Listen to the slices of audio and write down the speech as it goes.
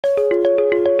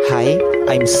Hi,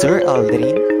 I'm Sir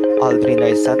Aldrin R.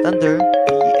 Santander,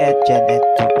 Ed Gen Ed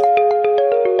 2.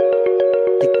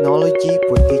 Technology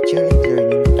for Teacher and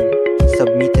Learning 2,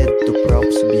 submitted to Prof.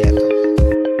 Subieto.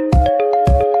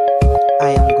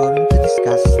 I am going to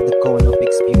discuss the cone of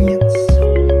experience.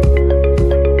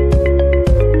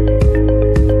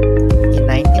 In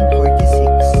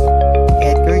 1946,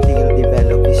 Edgar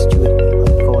developed his theory on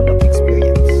cone of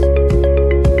experience.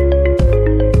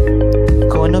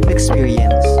 Cone of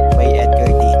experience by Edgar.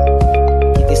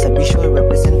 It is a visual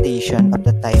representation of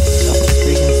the types of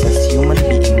experiences human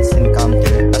beings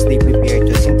encounter as they prepare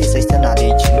to synthesize the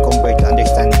knowledge and convert to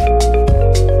understanding.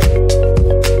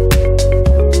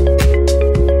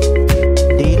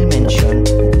 Dale mentioned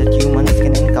that humans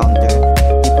can encounter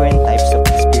different types of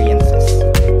experiences.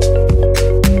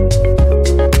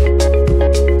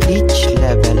 Each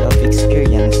level of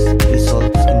experience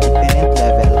results in different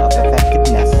level of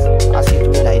effectiveness as it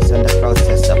relies on the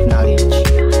process of knowledge.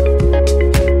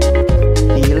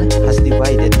 Dale has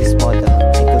divided this model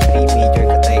into three major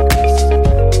categories,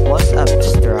 most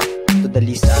abstract to the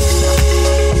least abstract,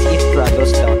 as it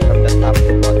travels down from the top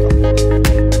to bottom.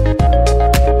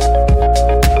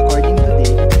 According to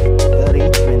Dale, the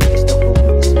arrangement is the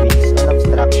cone is based on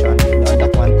abstraction and on the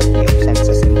quantity of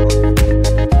senses involved.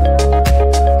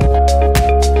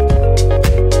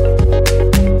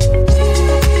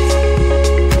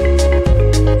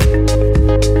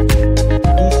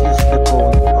 This is the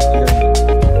cone of learning.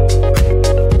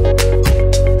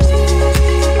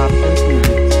 After 2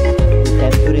 weeks, we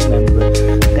tend to remember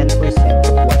 10%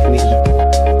 of what we read.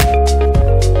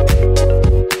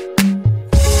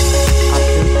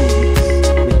 After 2 weeks,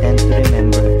 we tend to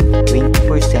remember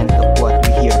 20% of what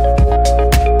we hear.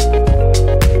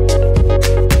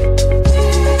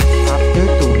 After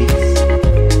 2 weeks,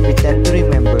 we tend to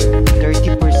remember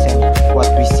 30% of what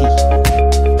we see.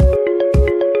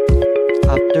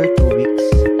 After 2 weeks,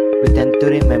 we tend to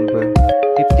remember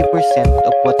 50%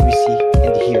 of what we see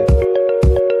and hear.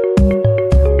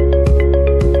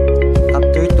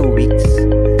 After 2 weeks,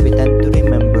 we tend to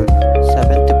remember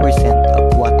 70% of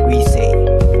what we say.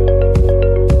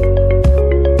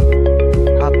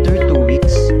 After 2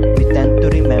 weeks, we tend to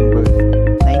remember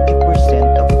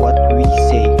 90% of what we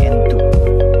say and do.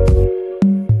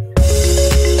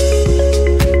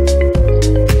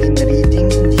 In reading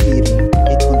and hearing,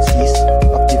 it consists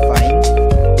of define,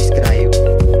 describe,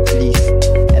 list,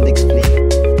 and explain.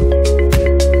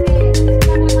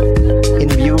 In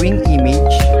viewing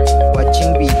image,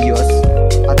 watching videos,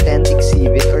 attend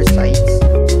exhibit or sites,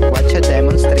 watch a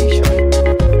demonstration,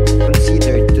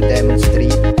 consider to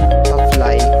demonstrate,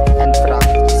 apply, and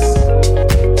practice.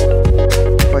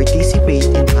 Participate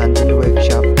in hands-on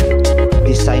workshop,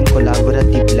 design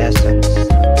collaborative lessons,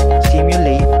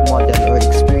 simulate, model, or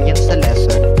experience a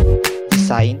lesson,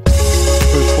 design,